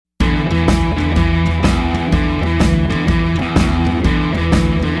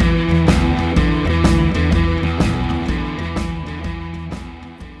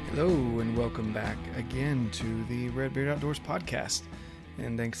Beard Outdoors podcast.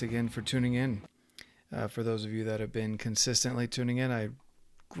 And thanks again for tuning in. For those of you that have been consistently tuning in, I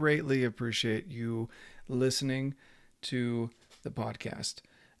greatly appreciate you listening to the podcast.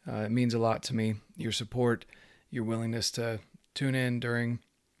 It means a lot to me, your support, your willingness to tune in during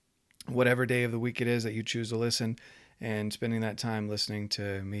whatever day of the week it is that you choose to listen, and spending that time listening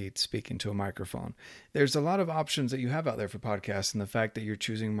to me speak into a microphone. There's a lot of options that you have out there for podcasts, and the fact that you're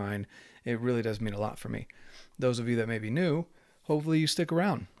choosing mine, it really does mean a lot for me. Those of you that may be new, hopefully you stick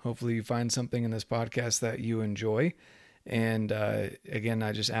around. Hopefully you find something in this podcast that you enjoy. And again,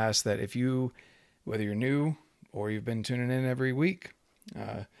 I just ask that if you, whether you're new or you've been tuning in every week,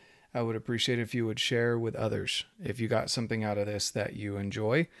 I would appreciate if you would share with others. If you got something out of this that you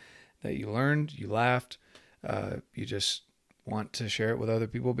enjoy, that you learned, you laughed, you just want to share it with other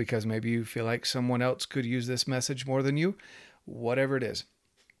people because maybe you feel like someone else could use this message more than you, whatever it is,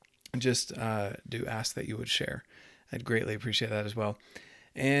 just do ask that you would share. I'd greatly appreciate that as well.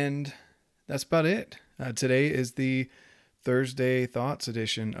 And that's about it. Today is the Thursday Thoughts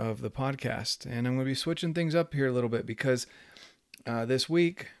edition of the podcast, and I'm going to be switching things up here a little bit because this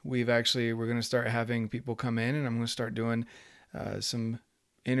week we're going to start having people come in, and I'm going to start doing some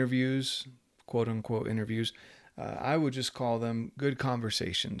interviews, quote unquote interviews. I would just call them good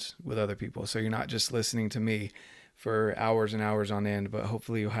conversations with other people. So you're not just listening to me for hours and hours on end, but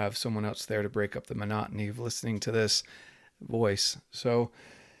hopefully you'll have someone else there to break up the monotony of listening to this voice. So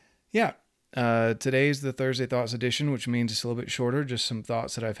yeah, today's the Thursday Thoughts edition, which means it's a little bit shorter, just some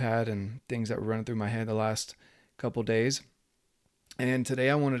thoughts that I've had and things that were running through my head the last couple days. And today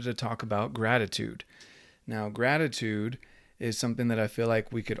I wanted to talk about gratitude. Now, gratitude is something that I feel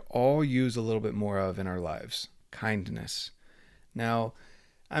like we could all use a little bit more of in our lives. Kindness. Now,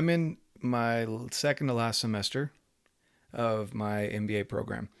 I'm in my second to last semester of my MBA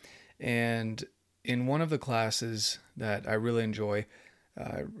program. And in one of the classes that I really enjoy,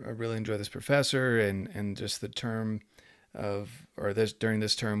 I really enjoy this professor and just the term during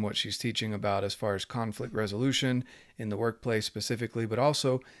this term, what she's teaching about as far as conflict resolution in the workplace specifically, but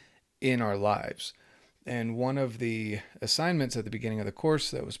also in our lives. And one of the assignments at the beginning of the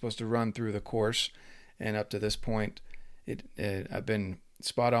course that was supposed to run through the course, and up to this point, I've been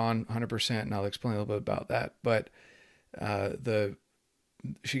spot on 100%, and I'll explain a little bit about that. But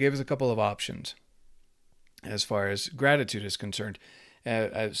she gave us a couple of options as far as gratitude is concerned.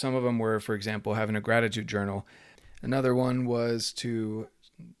 Some of them were, for example, having a gratitude journal. Another one was to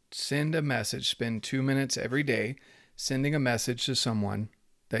send a message, spend 2 minutes every day sending a message to someone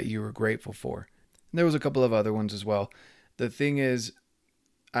that you were grateful for. And there was a couple of other ones as well. The thing is,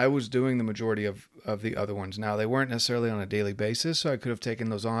 I was doing the majority of the other ones. Now, they weren't necessarily on a daily basis, so I could have taken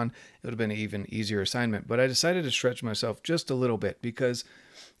those on. It would have been an even easier assignment. But I decided to stretch myself just a little bit because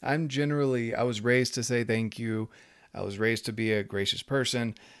I was raised to say thank you. I was raised to be a gracious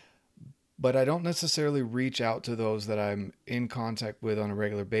person. But I don't necessarily reach out to those that I'm in contact with on a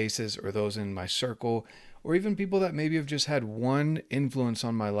regular basis, or those in my circle, or even people that maybe have just had one influence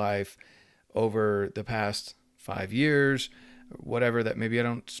on my life over the past 5 years, whatever, that maybe I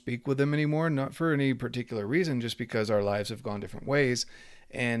don't speak with them anymore, not for any particular reason, just because our lives have gone different ways,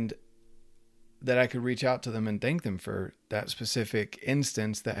 and that I could reach out to them and thank them for that specific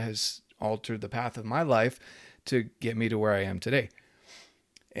instance that has altered the path of my life to get me to where I am today.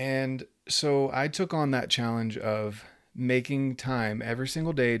 And so I took on that challenge of making time every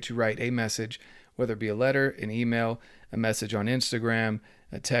single day to write a message, whether it be a letter, an email, a message on Instagram,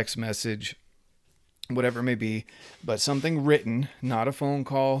 a text message, whatever it may be, but something written, not a phone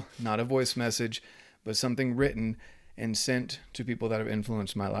call, not a voice message, but something written and sent to people that have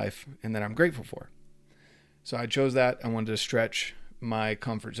influenced my life and that I'm grateful for. So I chose that. I wanted to stretch my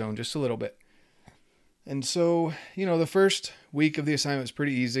comfort zone just a little bit. And so, the first week of the assignment was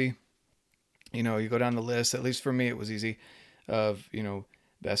pretty easy. You go down the list, at least for me, it was easy, of,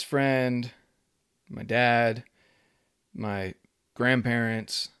 best friend, my dad, my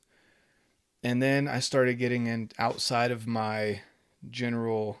grandparents. And then I started getting in outside of my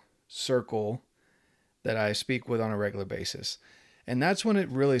general circle that I speak with on a regular basis. And that's when it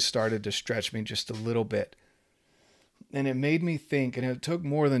really started to stretch me just a little bit. And it made me think, and it took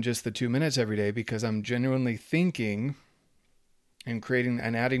more than just the 2 minutes every day, because I'm genuinely thinking and creating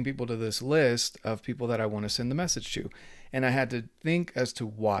and adding people to this list of people that I want to send the message to. And I had to think as to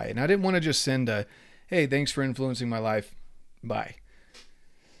why. And I didn't want to just send a, hey, thanks for influencing my life, bye.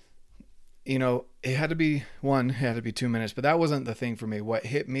 It had to be 2 minutes, but that wasn't the thing for me. What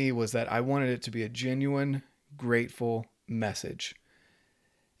hit me was that I wanted it to be a genuine, grateful message.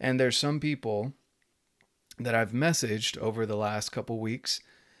 And there's some people that I've messaged over the last couple weeks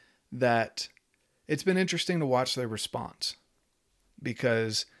that it's been interesting to watch their response,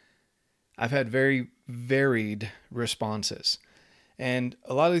 because I've had very varied responses. And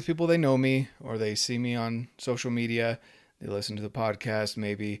a lot of these people, they know me, or they see me on social media, they listen to the podcast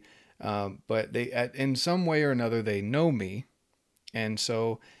maybe, but in some way or another, they know me. And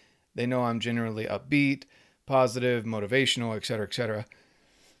so they know I'm generally upbeat, positive, motivational, etc., etc.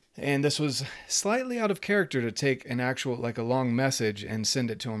 And this was slightly out of character to take an actual, like a long message and send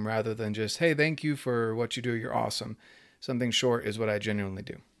it to them, rather than just, hey, thank you for what you do. You're awesome. Something short is what I genuinely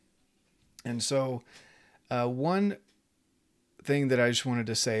do. And so one thing that I just wanted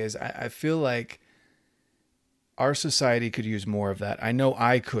to say is I feel like our society could use more of that. I know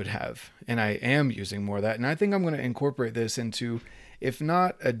I could have, and I am using more of that. And I think I'm going to incorporate this into, if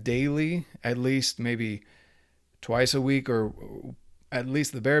not a daily, at least maybe twice a week, or at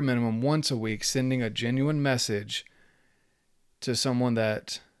least the bare minimum once a week, sending a genuine message to someone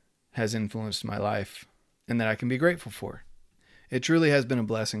that has influenced my life and that I can be grateful for. It truly has been a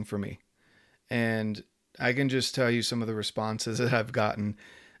blessing for me. And I can just tell you some of the responses that I've gotten.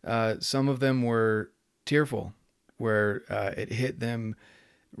 Some of them were tearful, where it hit them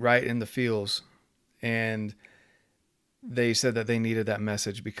right in the feels. And they said that they needed that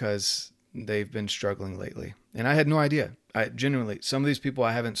message because they've been struggling lately. And I had no idea. I genuinely, some of these people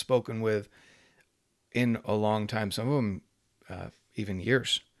I haven't spoken with in a long time. Some of them even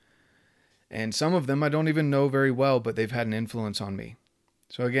years. And some of them I don't even know very well, but they've had an influence on me.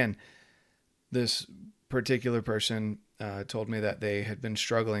 So again, this particular person told me that they had been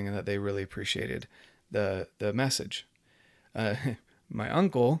struggling and that they really appreciated the message. My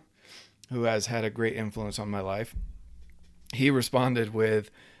uncle, who has had a great influence on my life, he responded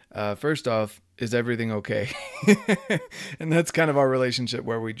with, first off, is everything okay? And that's kind of our relationship,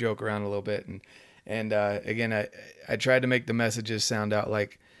 where we joke around a little bit. And again, I tried to make the messages sound out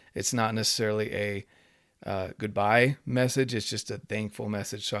like it's not necessarily a goodbye message. It's just a thankful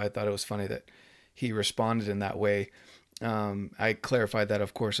message. So I thought it was funny that he responded in that way. I clarified that,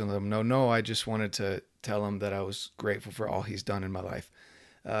 of course, and let him know, no, I just wanted to tell him that I was grateful for all he's done in my life.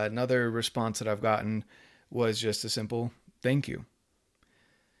 Another response that I've gotten was just a simple thank you.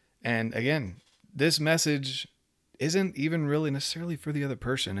 And again, this message isn't even really necessarily for the other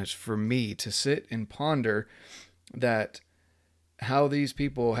person. It's for me to sit and ponder that how these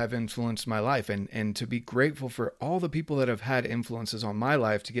people have influenced my life, and to be grateful for all the people that have had influences on my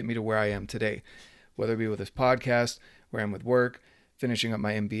life to get me to where I am today, whether it be with this podcast, where I'm with work, finishing up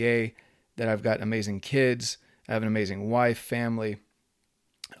my MBA, that I've got amazing kids, I have an amazing wife, family,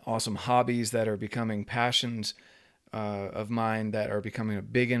 awesome hobbies that are becoming passions of mine, that are becoming a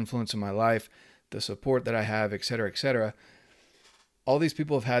big influence in my life, the support that I have, etc., etc. All these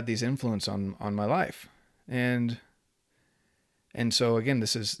people have had these influence on my life. And so again,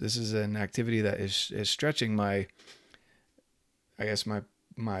 this is an activity that is stretching my, I guess,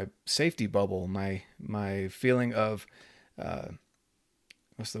 my safety bubble, my feeling of,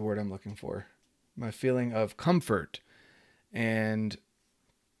 what's the word I'm looking for? My feeling of comfort. And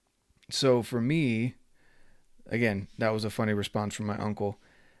so for me, again, that was a funny response from my uncle.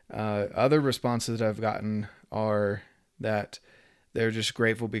 Other responses that I've gotten are that they're just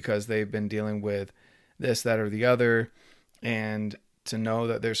grateful because they've been dealing with this, that, or the other, and to know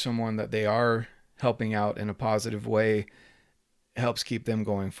that there's someone that they are helping out in a positive way helps keep them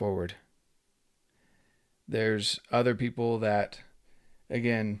going forward. There's other people that,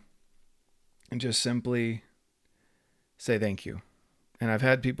 again, just simply say thank you. And I've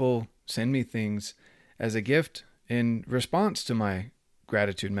had people send me things as a gift in response to my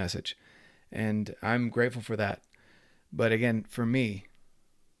gratitude message. And I'm grateful for that. But again, for me,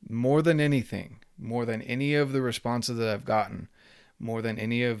 more than anything, more than any of the responses that I've gotten, more than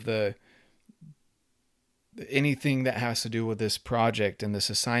anything that has to do with this project and this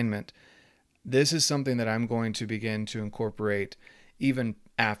assignment, this is something that I'm going to begin to incorporate even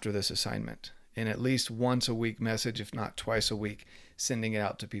after this assignment, in at least once a week message, if not twice a week, sending it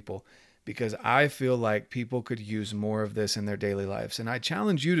out to people, because I feel like people could use more of this in their daily lives. And I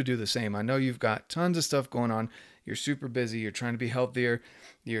challenge you to do the same. I know you've got tons of stuff going on. You're super busy. You're trying to be healthier.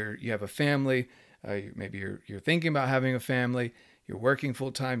 You have a family. Maybe you're thinking about having a family. You're working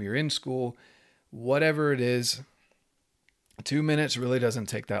full time. You're in school. Whatever it is, 2 minutes really doesn't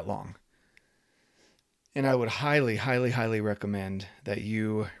take that long. And I would highly, highly, highly recommend that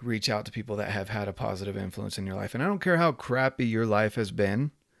you reach out to people that have had a positive influence in your life. And I don't care how crappy your life has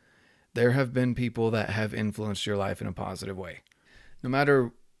been. There have been people that have influenced your life in a positive way. No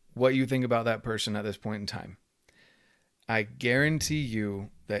matter what you think about that person at this point in time, I guarantee you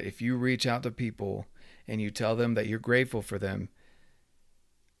that if you reach out to people and you tell them that you're grateful for them,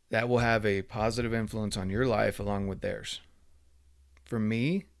 that will have a positive influence on your life along with theirs. For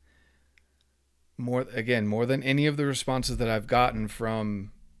me, more than any of the responses that I've gotten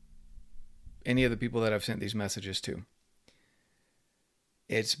from any of the people that I've sent these messages to,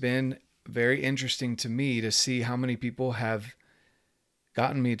 it's been very interesting to me to see how many people have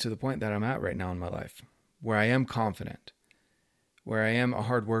gotten me to the point that I'm at right now in my life, where I am confident, where I am a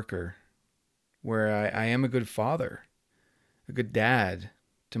hard worker, where I am a good father, a good dad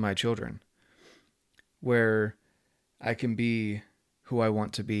to my children, where I can be who I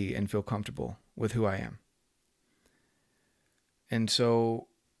want to be and feel comfortable with who I am. And so,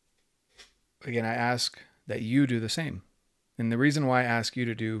 again, I ask that you do the same. And the reason why I ask you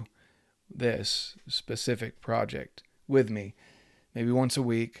to do this specific project with me, maybe once a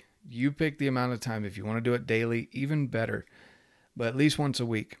week, you pick the amount of time. If you want to do it daily, even better, but at least once a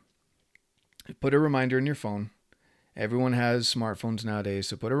week. Put a reminder in your phone. Everyone has smartphones nowadays,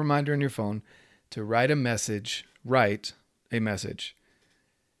 so put a reminder in your phone to write a message.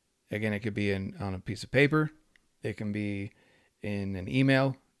 Again, it could be on a piece of paper. It can be in an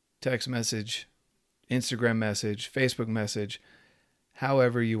email, text message, Instagram message, Facebook message,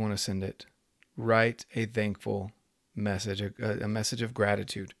 however you want to send it. Write a thankful message, a message of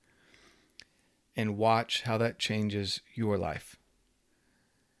gratitude, and watch how that changes your life.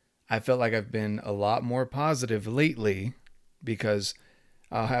 I felt like I've been a lot more positive lately because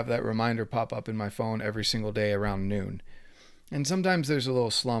I'll have that reminder pop up in my phone every single day around noon. And sometimes there's a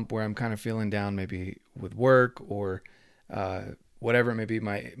little slump where I'm kind of feeling down, maybe with work or whatever it may be.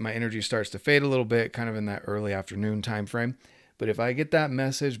 My energy starts to fade a little bit, kind of in that early afternoon time frame. But if I get that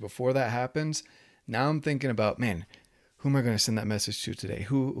message before that happens, now I'm thinking about, man, who am I going to send that message to today?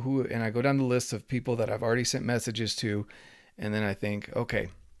 Who? And I go down the list of people that I've already sent messages to, and then I think, okay,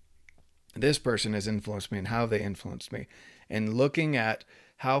 this person has influenced me and how they influenced me. And looking at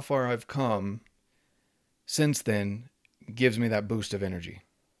how far I've come since then gives me that boost of energy.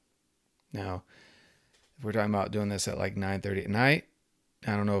 Now, if we're talking about doing this at like 9:30 at night,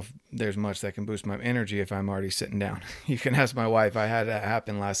 I don't know if there's much that can boost my energy if I'm already sitting down. You can ask my wife. I had that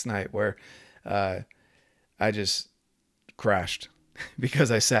happen last night where I just crashed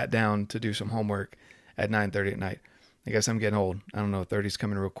because I sat down to do some homework at 9:30 at night. I guess I'm getting old. I don't know, 30's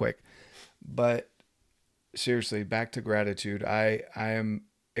coming real quick. But seriously, back to gratitude. I am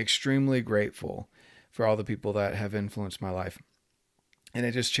extremely grateful for all the people that have influenced my life. And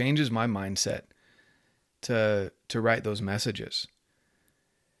it just changes my mindset to write those messages.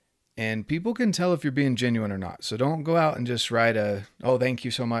 And people can tell if you're being genuine or not. So don't go out and just write thank you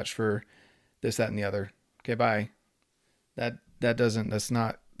so much for this, that, and the other. Okay, bye. That's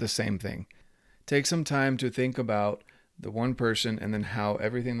not the same thing. Take some time to think about the one person and then how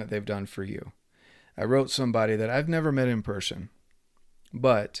everything that they've done for you. I wrote somebody that I've never met in person,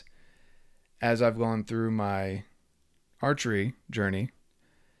 but as I've gone through my archery journey,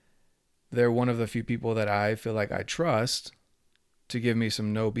 they're one of the few people that I feel like I trust to give me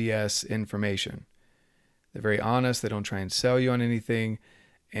some no BS information. They're very honest. They don't try and sell you on anything,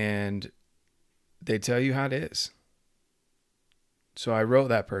 and they tell you how it is. So I wrote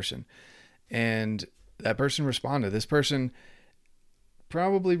that person, and that person responded. This person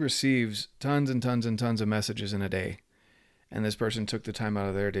probably receives tons and tons and tons of messages in a day. And this person took the time out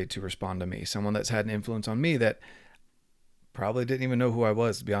of their day to respond to me. Someone that's had an influence on me that probably didn't even know who I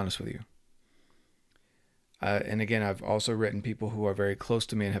was, to be honest with you. And again, I've also written people who are very close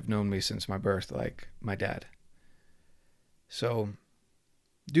to me and have known me since my birth, like my dad. So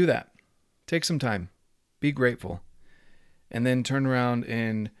do that. Take some time. Be grateful. And then turn around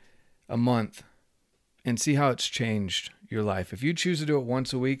in a month and see how it's changed your life. If you choose to do it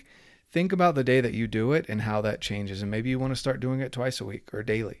once a week, think about the day that you do it and how that changes. And maybe you want to start doing it twice a week or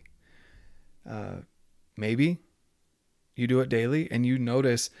daily. Maybe you do it daily and you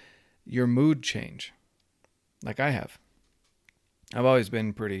notice your mood change, like I have. I've always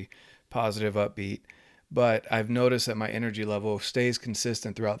been pretty positive, upbeat, but I've noticed that my energy level stays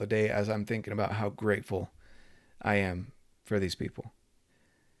consistent throughout the day as I'm thinking about how grateful I am for these people.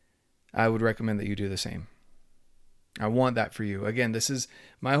 I would recommend that you do the same. I want that for you. Again, this is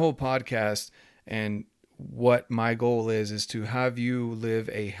my whole podcast, and what my goal is to have you live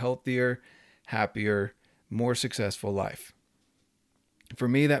a healthier, happier, more successful life. For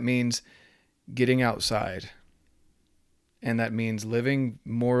me, that means getting outside, and that means living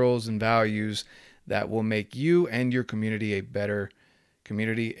morals and values that will make you and your community a better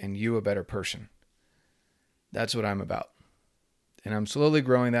community and you a better person. That's what I'm about. And I'm slowly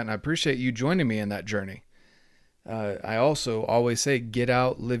growing that, and I appreciate you joining me in that journey. I also always say, get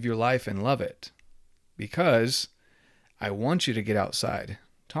out, live your life, and love it. Because I want you to get outside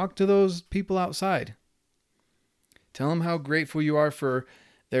Talk to those people outside. Tell them how grateful you are for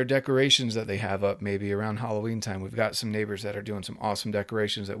their decorations that they have up maybe around Halloween time. We've got some neighbors that are doing some awesome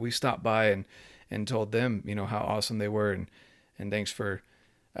decorations that we stopped by and told them, how awesome they were. And thanks for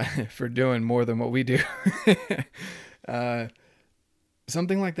for doing more than what we do.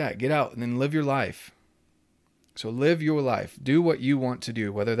 Something like that. Get out and then live your life. So live your life. Do what you want to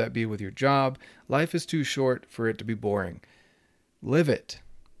do, whether that be with your job. Life is too short for it to be boring. Live it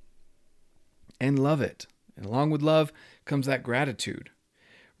and love it. And along with love comes that gratitude.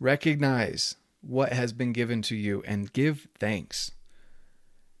 Recognize what has been given to you and give thanks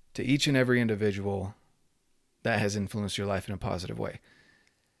to each and every individual that has influenced your life in a positive way.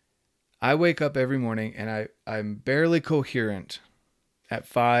 I wake up every morning and I'm barely coherent at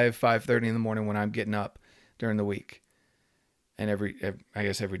 5:30 in the morning when I'm getting up during the week. And every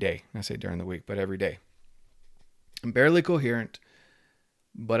day. I say during the week, but every day. I'm barely coherent,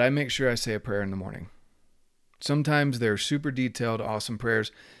 but I make sure I say a prayer in the morning. Sometimes they're super detailed, awesome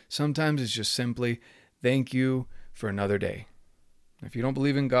prayers. Sometimes it's just simply, thank you for another day. If you don't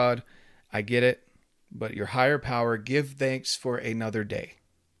believe in God, I get it, but your higher power, give thanks for another day.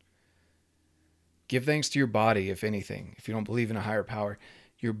 Give thanks to your body, if anything. If you don't believe in a higher power,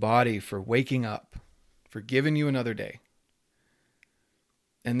 your body for waking up, for giving you another day.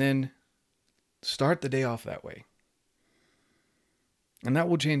 And then start the day off that way. And that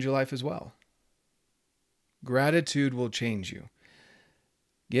will change your life as well. Gratitude will change you.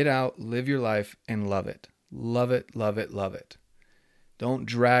 Get out, live your life, and love it. Love it, love it, love it. Don't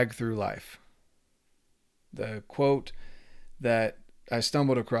drag through life. The quote that I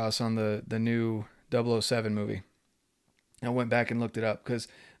stumbled across on the new 007 movie. I went back and looked it up because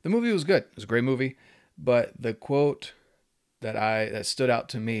the movie was good. It was a great movie. But the quote that stood out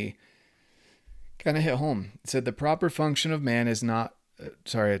to me kind of hit home. It said, the proper function of man is not...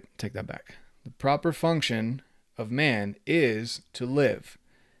 sorry, I take that back. The proper function of man is to live,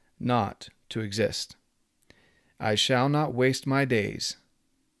 not to exist. I shall not waste my days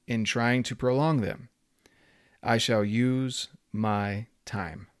in trying to prolong them. I shall use my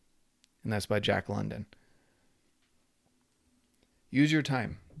time. And that's by Jack London. Use your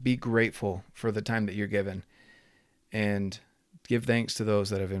time. Be grateful for the time that you're given. And give thanks to those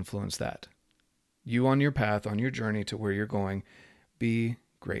that have influenced that. You on your path, on your journey to where you're going, be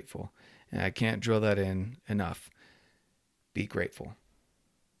grateful. And I can't drill that in enough. Be grateful.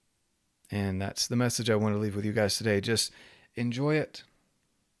 And that's the message I want to leave with you guys today. Just enjoy it.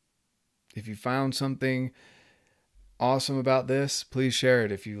 If you found something awesome about this, please share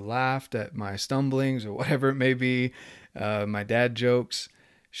it. If you laughed at my stumblings or whatever it may be, my dad jokes,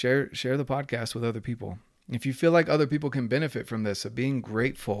 share the podcast with other people. If you feel like other people can benefit from this, of being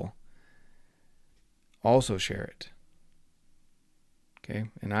grateful, also share it. Okay?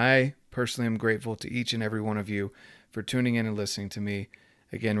 And I personally am grateful to each and every one of you for tuning in and listening to me.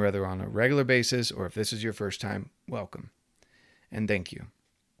 Again, whether on a regular basis or if this is your first time, welcome. And thank you.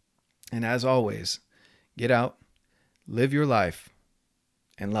 And as always, get out, live your life,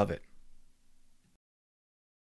 and love it.